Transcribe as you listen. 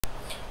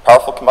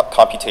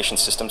computation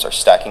systems are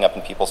stacking up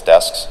in people's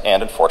desks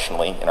and,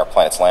 unfortunately, in our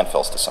planet's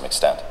landfills to some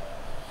extent.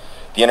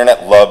 The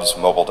internet loves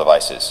mobile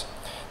devices.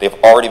 They've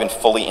already been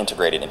fully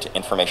integrated into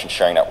information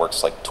sharing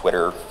networks like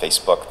Twitter,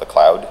 Facebook, the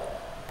cloud.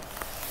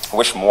 I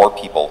wish more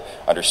people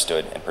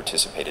understood and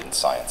participated in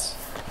science.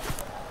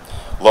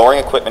 Lowering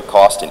equipment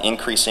cost and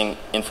increasing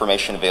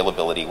information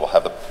availability will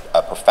have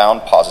a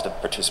profound positive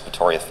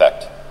participatory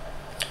effect.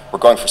 We're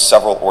going for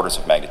several orders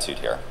of magnitude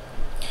here.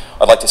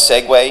 I'd like to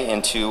segue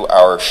into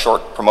our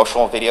short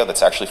promotional video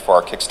that's actually for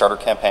our Kickstarter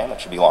campaign that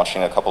should be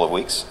launching in a couple of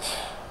weeks.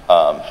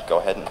 Go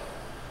ahead and,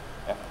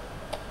 yeah.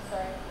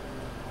 Sorry.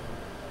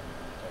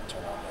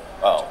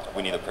 Oh,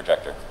 we need a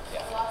projector.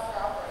 Yeah.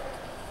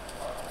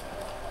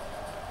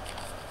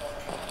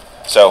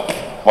 So,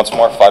 once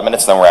more, 5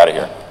 minutes, then we're out of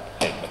here.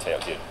 Hey, Mateo,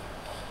 dude.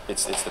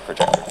 It's the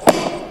projector.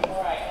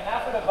 All right, and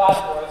after the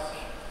buzzwords,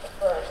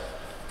 first.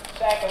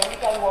 Second, let me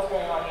tell you what's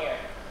going on here.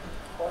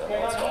 What's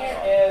going on here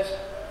is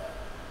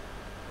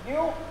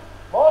you,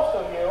 most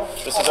of you.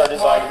 This is our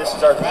design. This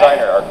is our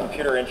designer, our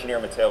computer engineer,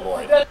 Mateo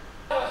Boyd. Not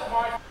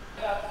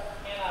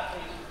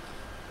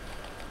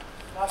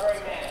very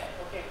many.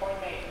 Okay, point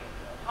made.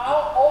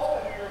 How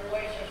often do you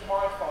replace your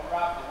smartphone?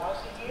 Roughly once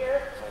a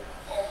year?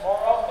 More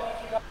often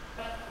if you don't?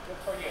 Good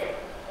for you.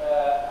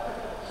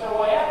 So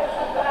what happens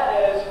with that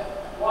is,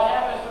 what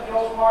happens with the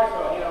old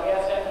smartphone? You know,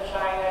 get sent to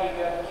China, you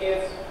got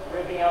kids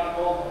ripping out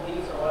the old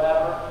piece or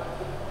whatever.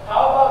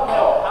 How about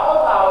no? How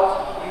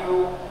about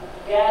you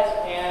get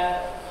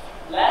a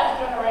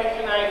last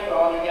generation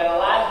iPhone, you get a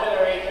last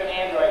generation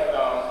Android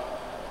phone.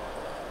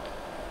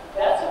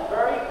 That's a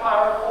very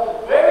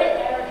powerful, very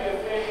energy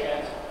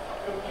efficient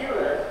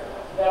computer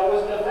that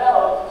was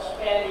developed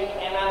spending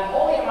an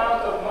unholy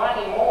amount of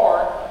money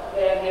more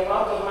than the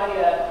amount of money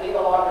that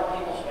legal order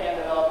people spend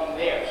developing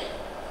theirs.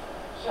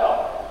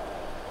 So,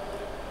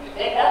 you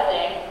take that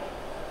thing,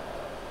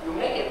 you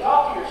make it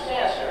talk to your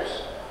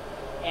sensors,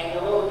 and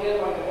the little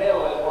gizmo in the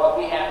middle is what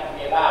we happen to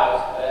be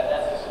about.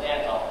 That's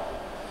incidental.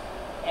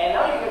 And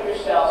now you give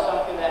yourself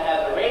something that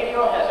has a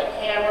radio, has a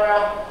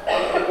camera,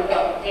 you can do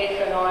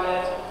computation on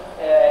it.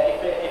 If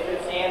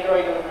it's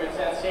Android or if it's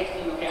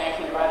N60, you can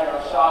actually run your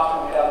own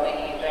software without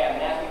making a giant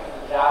mess because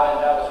the Java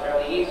and Java is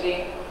fairly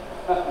easy.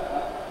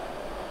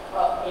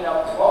 Well, you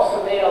know, most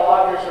of the data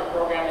loggers are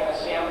programmed in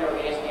assembly or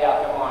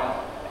ASDL command,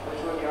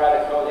 which would you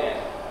rather code in?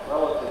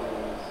 Relatively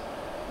easy.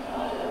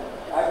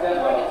 I've done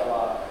it.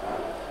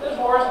 This is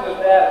worse and this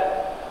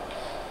better.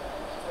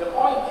 The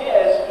point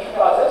is, you've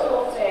got this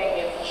little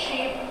thing, it's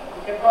cheap,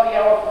 you can probably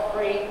get one for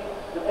free,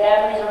 the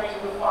batteries are easy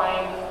to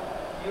find,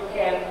 you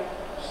can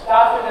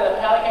stuff it in a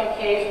Pelican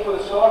case, put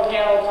a solar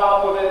panel on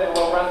top of it, and it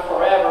will run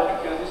forever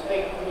because this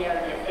thing is pretty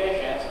energy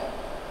efficient.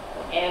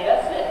 And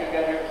that's it. You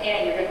got your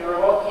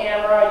remote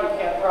camera, you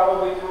can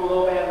probably do a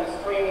little bit of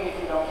streaming if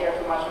you don't care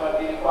too much about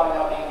video quality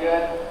not being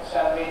good.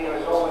 Some video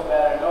is always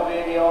better than no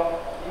video.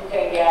 You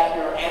can get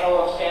your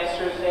analog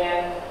sensors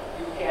in.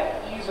 You can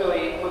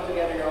easily put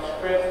together your own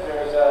script.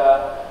 There's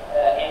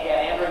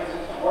Android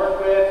to work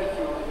with.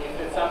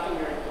 If it's something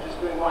you're just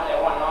doing one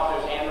off,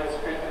 there's Android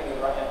scripting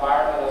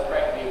environment that's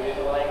trying to be a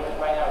visual language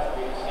right now. It's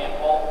really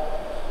simple.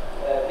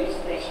 These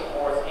things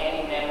support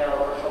any manner of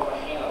virtual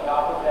machine on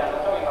top of them.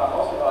 I'm talking about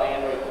mostly about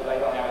Android because I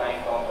don't have an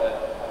iPhone, but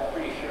I'm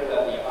pretty sure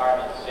that the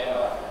environment is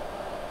similar.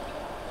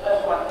 So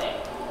that's one thing.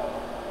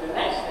 The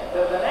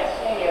next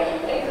thing is you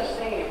take this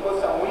thing and you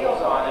put some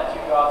wheels on it.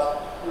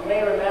 You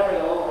may remember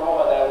the little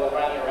robot that was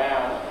running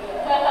around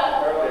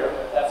earlier.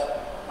 That's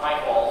my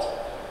fault.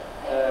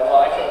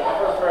 Well, actually,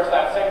 the first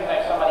time, second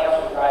time somebody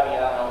else was driving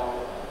it. I don't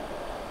know.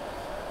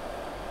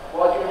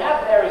 What you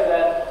have there is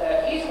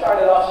that he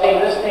started off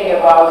saying this thing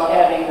about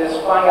having this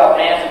fungal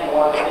mass if you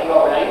want this thing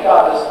over. Now you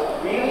got this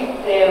really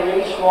thin,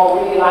 really small,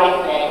 really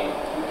light thing.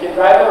 You can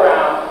drive it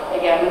around.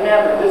 Again,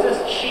 remember, this is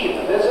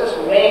cheap. This is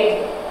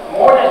made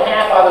more than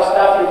half out of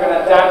stuff you're going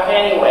to dump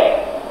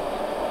anyway.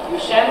 You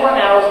send one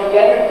out, you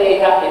get your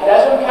data, it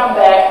doesn't come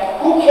back.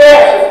 Who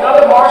cares? It's not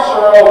a Mars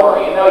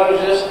rover. You know,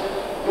 you just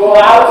go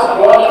out,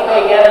 go on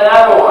eBay, get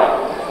another one.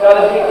 It's not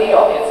a big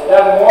deal. It's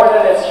done more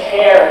than its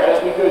share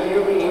just because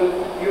you've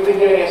been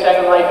giving a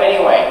second life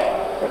anyway.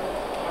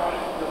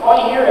 The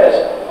point here is,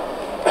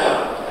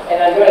 and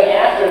I'm going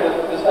after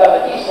the stuff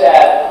that he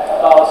said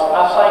about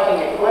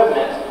upcycling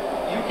equipment,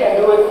 you can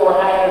do it for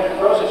high energy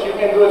process, you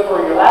can do it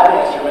for your lab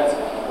instruments.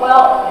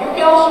 Well, you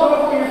can also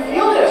do it for your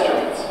field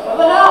instruments. What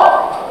the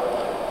hell?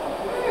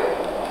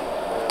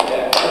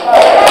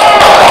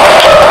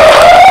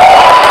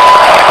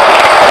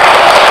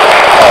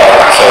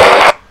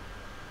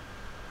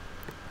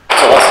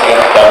 So once again,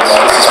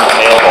 this is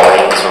Mateo Boyd,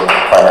 who's our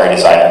primary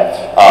designer.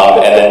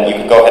 And then you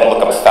can go ahead and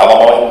look up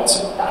Thalamoid.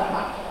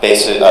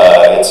 It's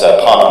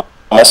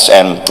eponymous,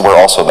 and we're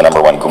also the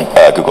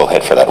 #1 Google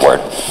hit for that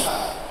word.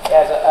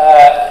 Yes,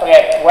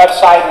 okay,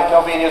 website with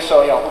no video,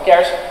 so who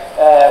cares?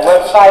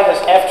 Website is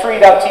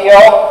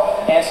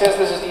f3.to, and since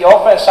this is the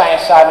open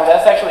science side,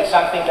 that's actually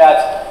something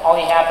that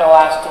only happened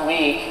last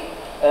week.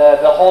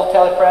 The whole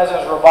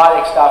telepresence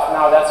robotic stuff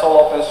now, that's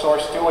all open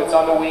source too. It's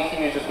on the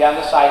wiki. You just get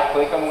on the site,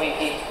 click on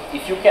wiki.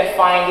 If you can't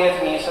find it,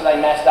 it means that I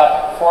messed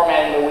up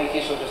formatting the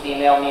wiki, so just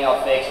email me and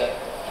I'll fix it.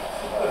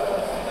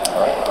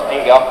 All right. There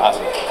you go.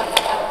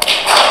 Awesome.